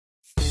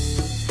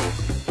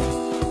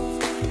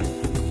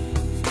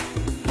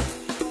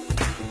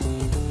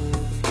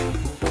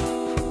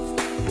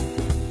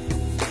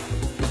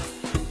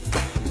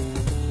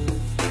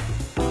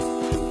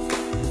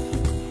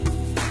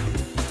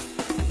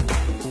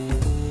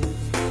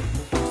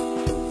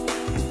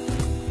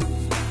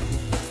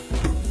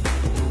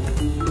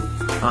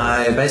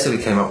I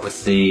basically came up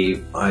with the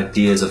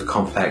ideas of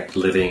compact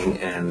living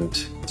and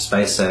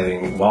space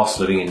saving whilst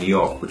living in New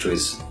York, which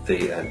was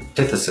the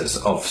antithesis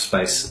of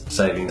space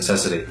saving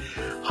necessity.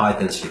 High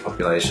density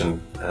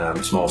population,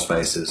 small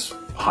spaces,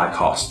 high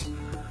cost.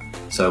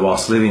 So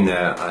whilst living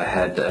there, I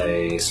had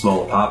a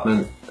small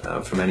apartment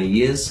for many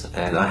years,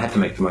 and I had to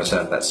make the most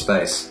out of that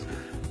space,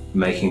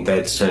 making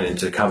beds turn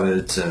into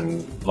cupboards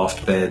and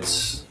loft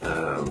beds,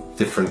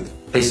 different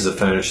pieces of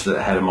furniture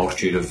that had a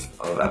multitude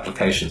of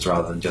applications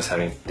rather than just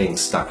having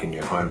things stuck in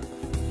your home.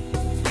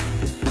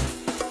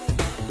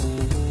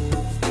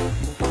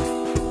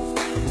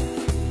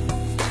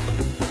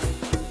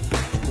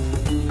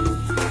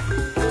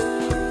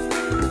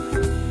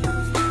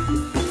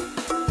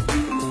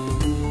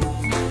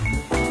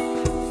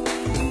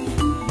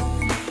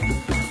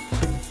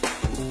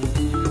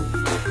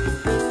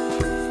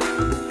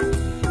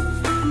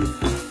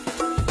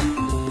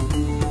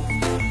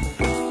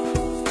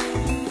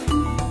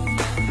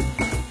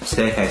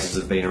 Staircases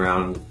have been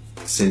around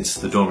since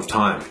the dawn of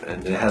time,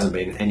 and there hasn't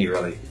been any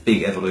really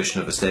big evolution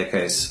of a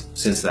staircase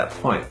since that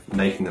point.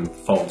 Making them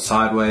fold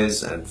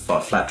sideways and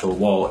flat to a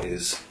wall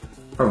is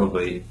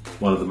probably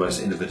one of the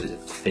most innovative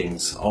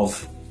things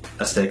of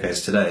a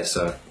staircase today,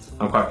 so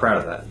I'm quite proud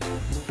of that.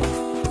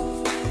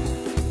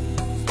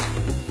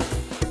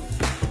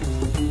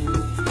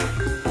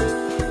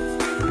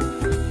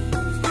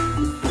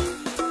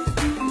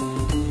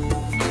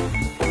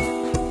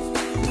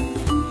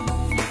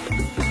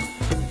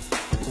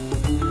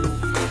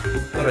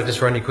 I'll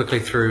just run you quickly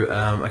through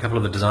a couple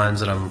of the designs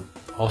that I'm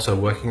also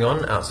working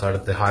on outside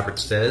of the hybrid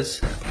stairs.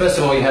 First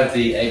of all, you have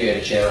the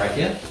aviator chair right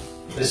here.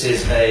 This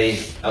is a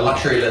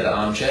luxury leather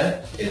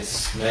armchair.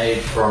 It's made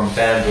from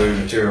bamboo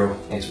material.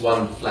 It's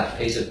one flat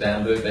piece of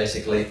bamboo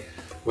basically,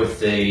 with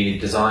the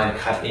design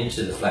cut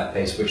into the flat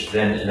piece, which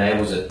then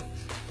enables it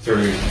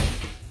through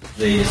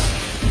these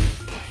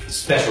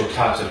special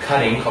types of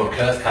cutting called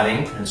kerf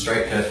cutting and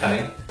straight kerf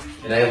cutting.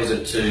 Enables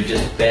it to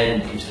just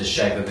bend into the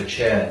shape of a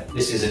chair.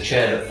 This is a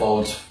chair that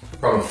folds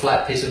from a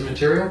flat piece of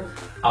material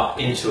up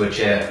into a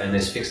chair and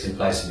is fixed in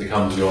place and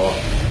becomes your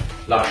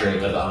luxury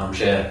leather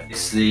armchair.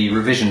 It's the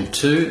revision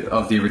 2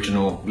 of the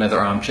original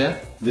leather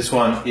armchair. This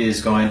one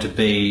is going to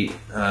be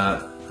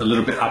a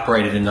little bit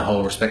uprated in the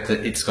whole respect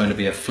that it's going to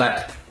be a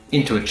flat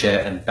into a chair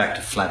and back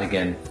to flat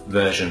again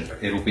version.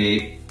 It'll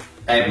be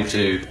able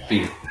to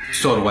be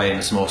stored away in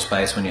a small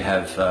space when you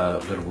have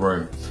little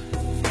room.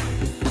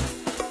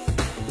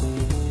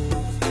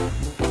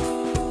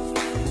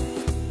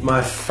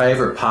 My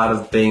favourite part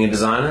of being a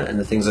designer and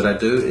the things that I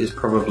do is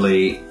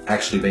probably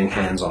actually being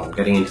hands-on,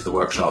 getting into the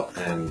workshop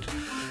and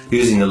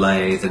using the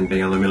lathe and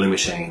being on the milling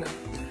machine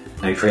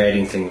and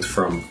creating things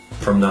from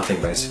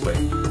nothing basically.